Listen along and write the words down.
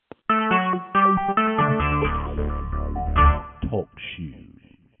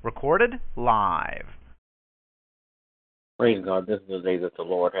recorded live. Praise God, this is the day that the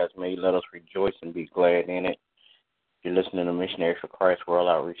Lord has made. Let us rejoice and be glad in it. You're listening to Missionaries for Christ World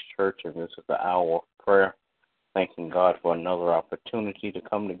Outreach Church, and this is the hour of prayer. Thanking God for another opportunity to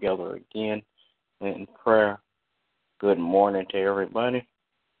come together again in prayer. Good morning to everybody.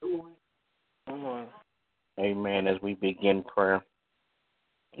 Good morning. Good morning. Amen. As we begin prayer,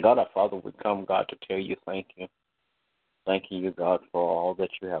 God our Father, we come, God, to tell you thank you. Thanking you, God, for all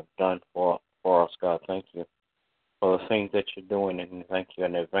that you have done for us, God. Thank you for the things that you're doing, and thank you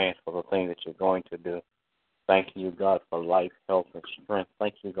in advance for the things that you're going to do. Thank you, God, for life, health, and strength.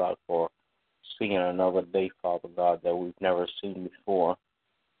 Thank you, God, for seeing another day, Father God, that we've never seen before.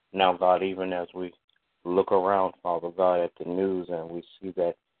 Now, God, even as we look around, Father God, at the news and we see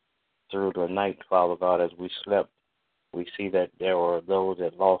that through the night, Father God, as we slept, we see that there were those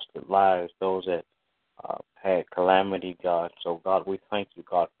that lost their lives, those that had calamity, God. So, God, we thank you,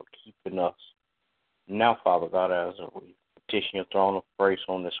 God, for keeping us. Now, Father God, as we petition your throne of grace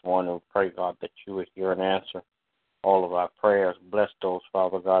on this morning, we pray, God, that you would hear and answer all of our prayers. Bless those,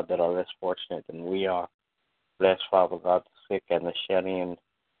 Father God, that are less fortunate than we are. Bless, Father God, the sick and the shut-in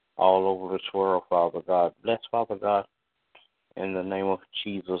all over this world, Father God. Bless, Father God, in the name of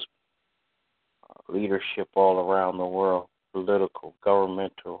Jesus, leadership all around the world, political,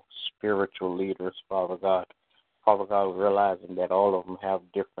 governmental, spiritual leaders, Father God. Father God, realizing that all of them have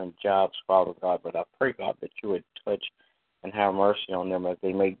different jobs, Father God, but I pray, God, that you would touch and have mercy on them as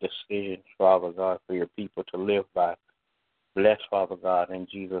they make decisions, Father God, for your people to live by. Bless, Father God, in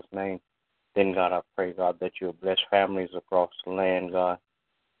Jesus' name. Then, God, I pray, God, that you would bless families across the land, God.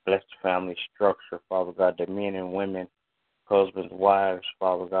 Bless the family structure, Father God, that men and women, husbands, wives,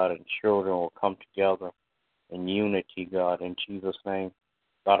 Father God, and children will come together in unity, God, in Jesus' name.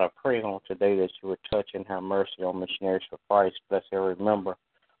 God, I pray on today that you would touch and have mercy on Missionaries for Christ. Bless every member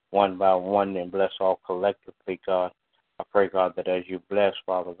one by one and bless all collectively, God. I pray, God, that as you bless,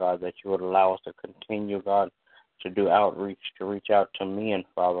 Father God, that you would allow us to continue, God, to do outreach, to reach out to men,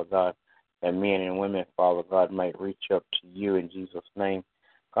 Father God, that men and women, Father God, might reach up to you in Jesus' name.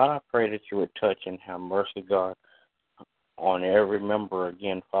 God, I pray that you would touch and have mercy, God, on every member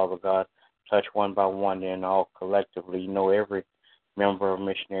again, Father God. Touch one by one and all collectively. You know every member of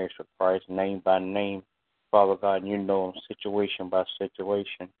Missionaries for Christ, name by name, Father God, you know them situation by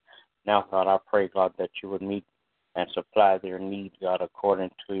situation. Now, God, I pray, God, that you would meet and supply their needs, God, according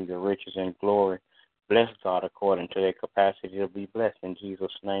to your riches and glory. Bless, God, according to their capacity to be blessed in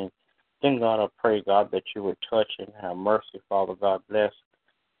Jesus' name. Then, God, I pray, God, that you would touch and have mercy, Father God. Bless,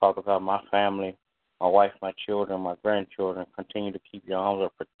 Father God, my family, my wife, my children, my grandchildren. Continue to keep your arms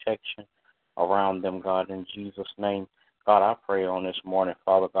of protection around them, God, in Jesus' name. God, I pray on this morning,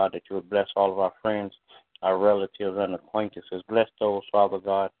 Father God, that you would bless all of our friends, our relatives, and acquaintances. Bless those, Father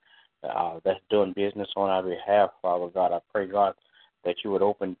God, that's doing business on our behalf, Father God. I pray, God, that you would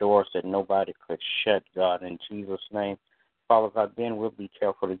open doors that nobody could shut, God, in Jesus' name. Father God, then we'll be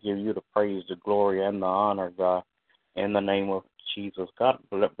careful to give you the praise, the glory, and the honor, God, in the name of Jesus. God,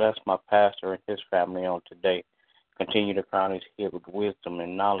 bless my pastor and his family on today. Continue to crown his head with wisdom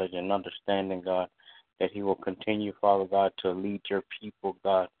and knowledge and understanding, God, that he will continue, Father God, to lead your people,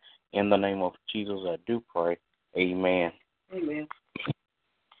 God. In the name of Jesus, I do pray. Amen. Amen.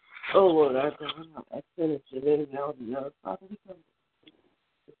 Oh, Lord, I finish it in and out and out. Father, we come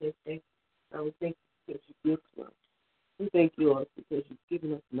to this day. God, we thank you because you give to us. We thank you, Lord, because you've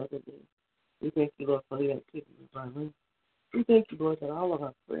given us another day. We thank you, Lord, for the activity of our life. We thank you, Lord, that all of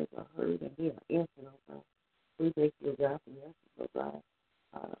our prayers are heard and they are answered, oh God. We thank you, God, for the answers, oh God.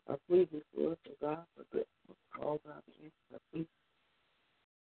 Are pleasing to us, oh God, for good. All God, the answers are pleasing.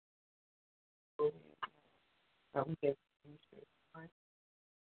 God, we thank you for your Christ.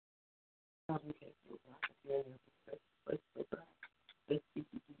 God, we thank you, God, for being in this place, oh God. Let's speak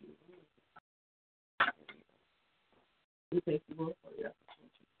to you. We thank you, Lord, for the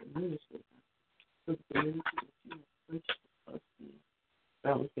opportunity to minister, for the community that you have placed us in.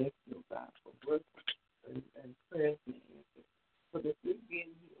 God, we thank you, oh God, for work and prayers being answered. For the sick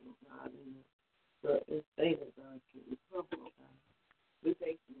being healed, oh God, and the state of God to recover, oh God. We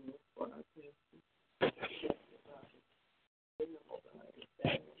thank you, Lord, for our prayers.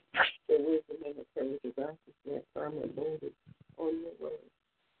 The wisdom and the courage of God to stand firm and boldly on your word.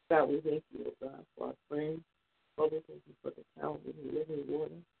 God, we thank you, oh God, for our friends. Lord, we thank you for the Calvary and living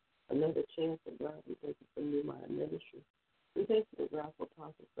water. Another chance, oh God, we thank you for New Mind Ministry. We thank you, oh God, for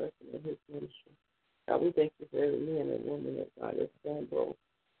Apostle Preston and his ministry. God, we thank you for every man and woman that God has stand bold,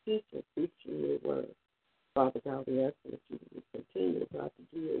 teaching your word. Father God, we ask that you would continue, God, to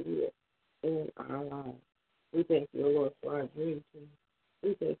do your will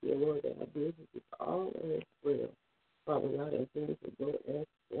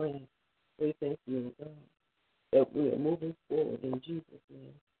Jesus'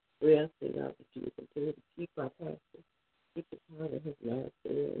 name. We ask, God, that you would continue to keep our pastor, keep his heart and his mind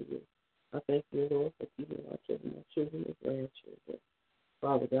stayed on you. I thank you, Lord, for keeping our children and grandchildren.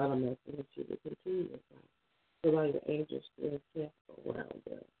 Father God, I'm asking that you would continue, God, to allow your angels to encamp around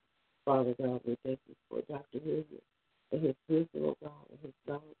us. Father God, we thank you for Dr. Hilliard and his wisdom, oh God, and his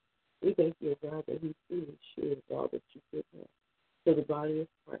knowledge. We thank you, God, that he truly shares all that you give him to the body of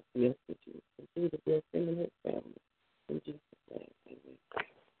Christ. We ask that you continue to bless him and his family. In Jesus' name, amen.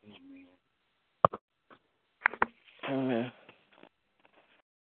 Amen.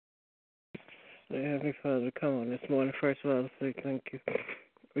 Dear Heavenly Father, come on this morning. First of all, to say thank you.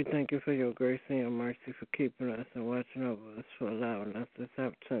 We thank you for your grace and your mercy, for keeping us and watching over us, for allowing us this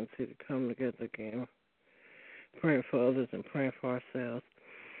opportunity to come together again, praying for others and praying for ourselves.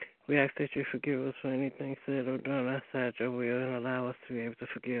 We ask that you forgive us for anything said or done outside your will and allow us to be able to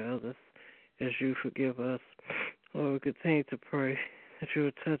forgive others as you forgive us. Lord, we continue to pray that you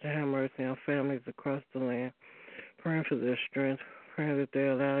would touch and have mercy on families across the land, praying for their strength, praying that they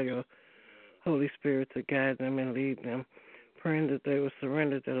allow your Holy Spirit to guide them and lead them, praying that they will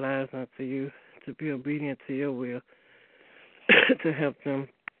surrender their lives unto you, to be obedient to your will, to help them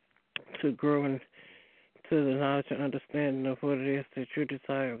to grow into the knowledge and understanding of what it is that you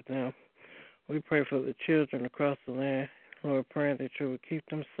desire of them. We pray for the children across the land, Lord, praying that you will keep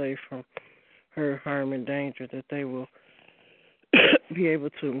them safe from hurt, harm, and danger, that they will be able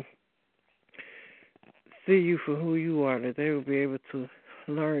to see you for who you are, that they will be able to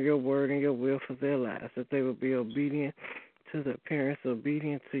learn your word and your will for their lives, that they will be obedient to their parents,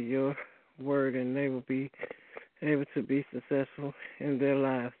 obedient to your word, and they will be able to be successful in their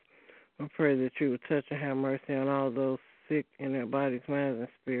lives. I pray that you would touch and have mercy on all those sick in their bodies, minds, and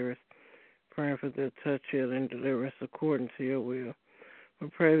spirits, praying for their touch, healing, and deliverance according to your will. I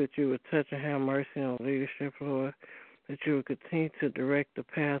pray that you would touch and have mercy on leadership, Lord, that you would continue to direct the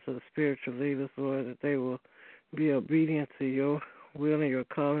path of the spiritual leaders, Lord, that they will be obedient to your will and your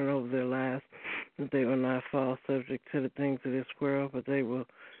calling over their lives, that they will not fall subject to the things of this world, but they will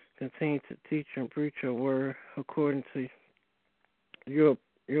continue to teach and preach your word according to your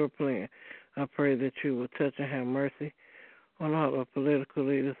plan. I pray that you will touch and have mercy on all our political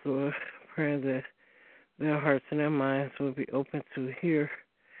leaders, Lord, praying that their hearts and their minds will be open to hear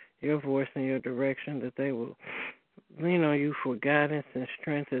your voice and your direction, that they will lean on you for guidance and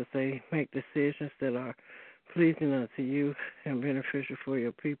strength as they make decisions that are pleasing unto you and beneficial for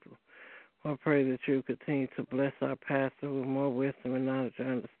your people. I pray that you continue to bless our pastor with more wisdom and knowledge and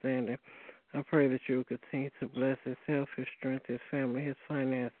understanding. I pray that you will continue to bless his health, his strength, his family, his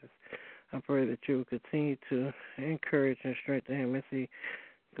finances. I pray that you will continue to encourage and strengthen him as he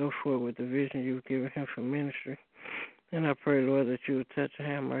go forward with the vision you've given him for ministry. And I pray, Lord, that you would touch and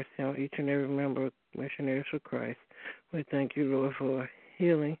have mercy on each and every member of Missionaries for Christ. We thank you, Lord, for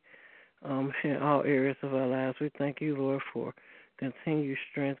healing in all areas of our lives. We thank you, Lord, for continued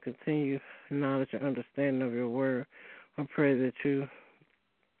strength, continued knowledge and understanding of your word. I pray that you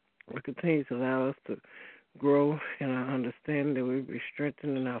will continue to allow us to grow in our understanding, that we be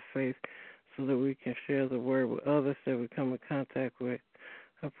strengthened in our faith so that we can share the word with others that we come in contact with.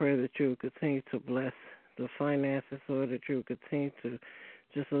 I pray that you will continue to bless the finances, Lord, that you will continue to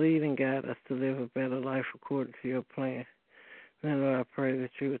just lead and guide us to live a better life according to your plan. And Lord, I pray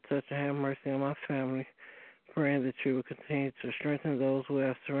that you would touch and have mercy on my family, praying that you would continue to strengthen those who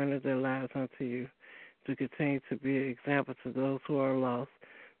have surrendered their lives unto you, to continue to be an example to those who are lost,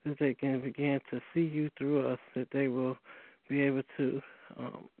 that they can begin to see you through us, that they will be able to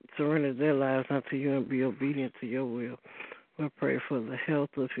surrender their lives unto you and be obedient to your will. I pray for the health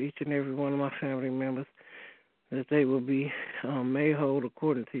of each and every one of my family members, that they will be made whole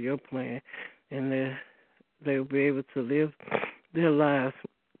according to your plan, and that they will be able to live their lives,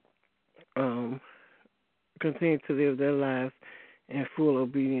 continue to live their lives in full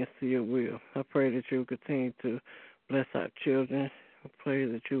obedience to your will. I pray that you will continue to bless our children. I pray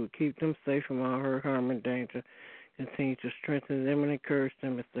that you will keep them safe from all hurt, harm, and danger. Continue to strengthen them and encourage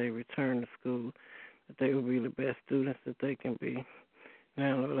them as they return to school, that they will be the best students that they can be.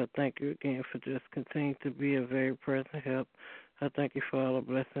 Now, Lord, I thank you again for just continuing to be a very present help. I thank you for all the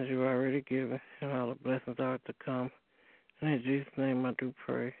blessings you've already given and all the blessings are to come. And in Jesus' name I do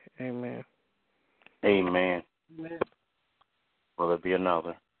pray. Amen. Amen. Amen. Will there be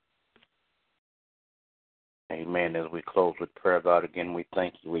another? Amen. As we close with prayer, God, again, we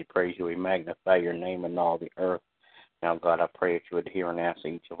thank you, we praise you, we magnify your name in all the earth. Now, God, I pray that you would hear and answer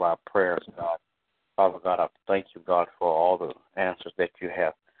each of our prayers, God. Father God, I thank you, God, for all the answers that you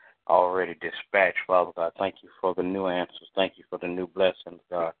have already dispatched. Father God, thank you for the new answers. Thank you for the new blessings,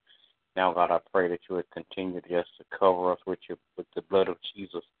 God. Now, God, I pray that you would continue just to cover us with the blood of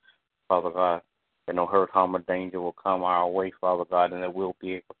Jesus, Father God. That no hurt, harm, or danger will come our way, Father God, and that we'll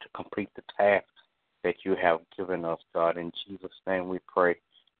be able to complete the task that you have given us, God. In Jesus' name we pray.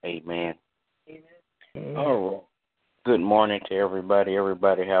 Amen. Amen. All right. Good morning to everybody.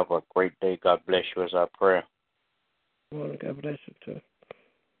 Everybody have a great day. God bless you as I pray. God bless you too.